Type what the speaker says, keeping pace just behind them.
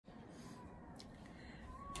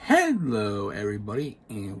Hello everybody,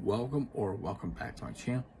 and welcome back to my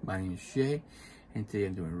channel. My name is Shay, and today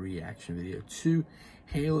I'm doing a reaction video to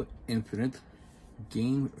Halo Infinite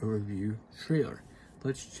game overview trailer.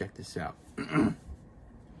 Let's check this out.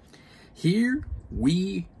 Here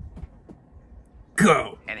we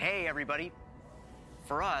go. And hey everybody,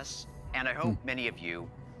 for us, and I hope many of you,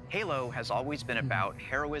 Halo has always been about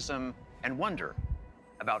heroism and wonder,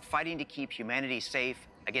 about fighting to keep humanity safe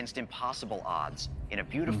against impossible odds in a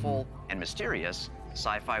beautiful and mysterious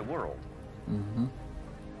sci-fi world.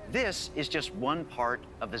 This is just one part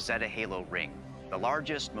of the Zeta Halo ring, the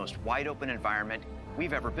largest, most wide-open environment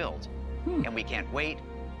we've ever built, and we can't wait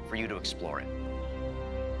for you to explore it.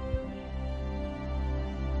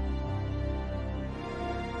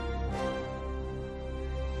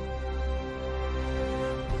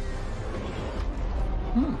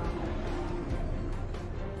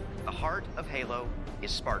 The heart of Halo is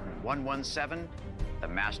Spartan 117, the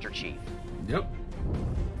Master Chief. Yep.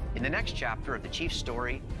 In the next chapter of the Chief's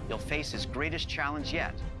story, you'll face his greatest challenge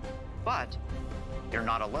yet. But you're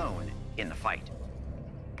not alone in the fight.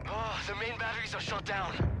 Oh, the main batteries are shut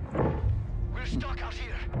down. We're stuck out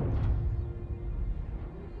here.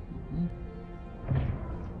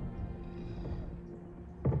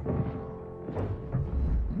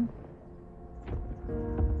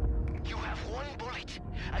 You have one bullet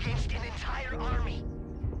against an entire army.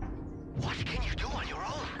 What can you do on your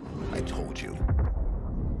own? I told you.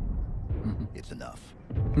 It's enough.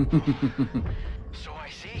 So I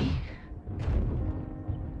see.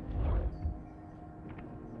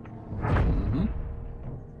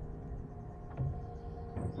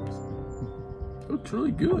 Looks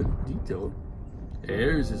really good. Detailed.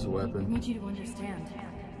 There's his weapon. I need you to understand.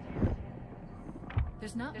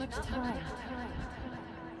 There's not much time.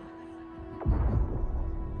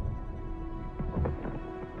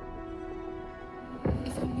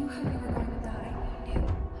 If you knew how you were going to die, you knew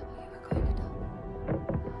how you were going to die.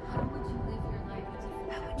 How would you live your life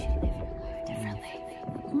differently? How would you live your life differently?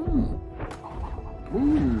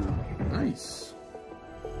 Ooh, nice.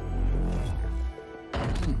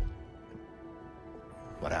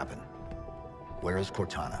 What happened? Where is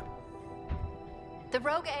Cortana? The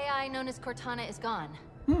rogue AI known as Cortana is gone.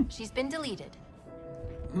 She's been deleted.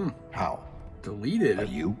 How? Deleted. Are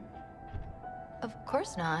you? Of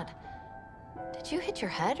course not. Did you hit your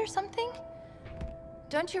head or something?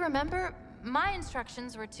 Don't you remember? My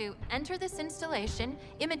instructions were to enter this installation,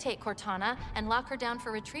 imitate Cortana, and lock her down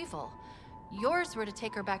for retrieval. Yours were to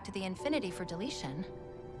take her back to the Infinity for deletion.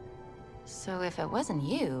 So if it wasn't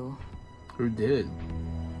you... Who did?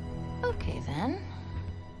 Okay then.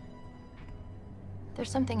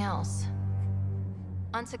 There's something else.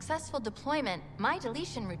 On successful deployment, my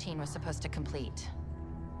deletion routine was supposed to complete.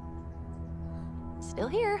 Still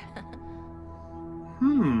here.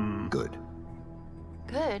 Good.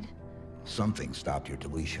 Good. Something stopped your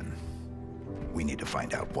deletion. We need to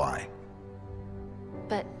find out why.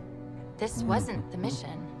 But this wasn't the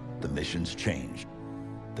mission. The missions changed.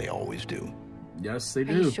 They always do. Yes, they Are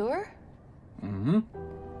do. you sure?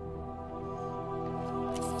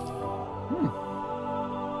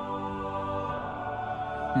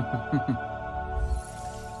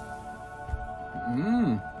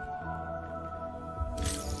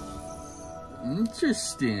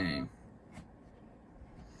 Interesting.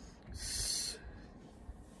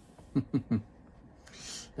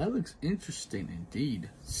 That looks interesting indeed.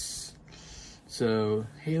 So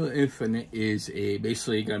Halo Infinite is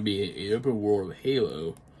basically going to be an open world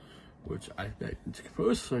Halo, which I bet it's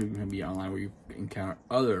supposedly going to be online where you encounter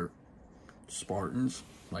other Spartans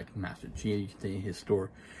like Master Chief. You can take his store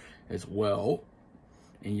as well,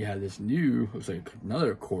 and you have this new, looks like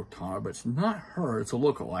another Cortana, but it's not her. It's a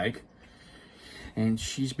lookalike. And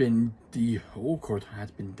the old Cortana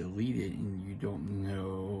has been deleted, and you don't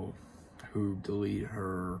know who deleted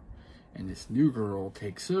her. And this new girl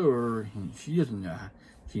takes over, and she doesn't know.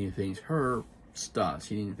 She didn't finish her stuff.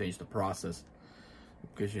 She didn't finish the process.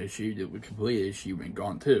 Because if she would complete it, she would have been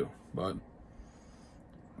gone too. But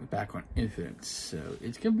we're back on Infinite. So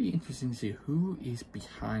it's going to be interesting to see who is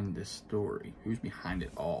behind this story. Who's behind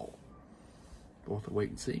it all. We'll have to wait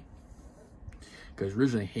and see. Because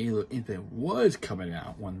originally Halo Infinite was coming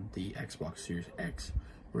out when the Xbox Series X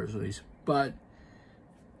was released, but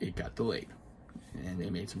it got delayed, and they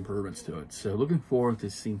made some improvements to it. So looking forward to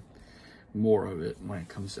seeing more of it when it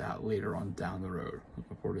comes out later on down the road.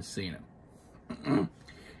 Looking forward to seeing it.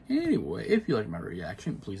 Anyway, if you like my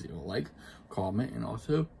reaction, please leave a like, comment, and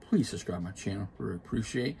also please subscribe to my channel. Really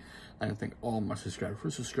appreciate it. I can thank all my subscribers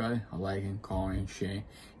for subscribing, liking, commenting, sharing,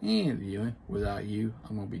 and viewing. Without you,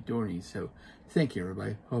 I'm going to be doing these. So thank you,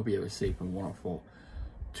 everybody. Hope you have a safe and wonderful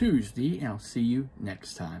Tuesday, and I'll see you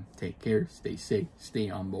next time. Take care, stay safe, stay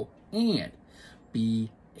humble, and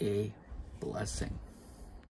be a blessing.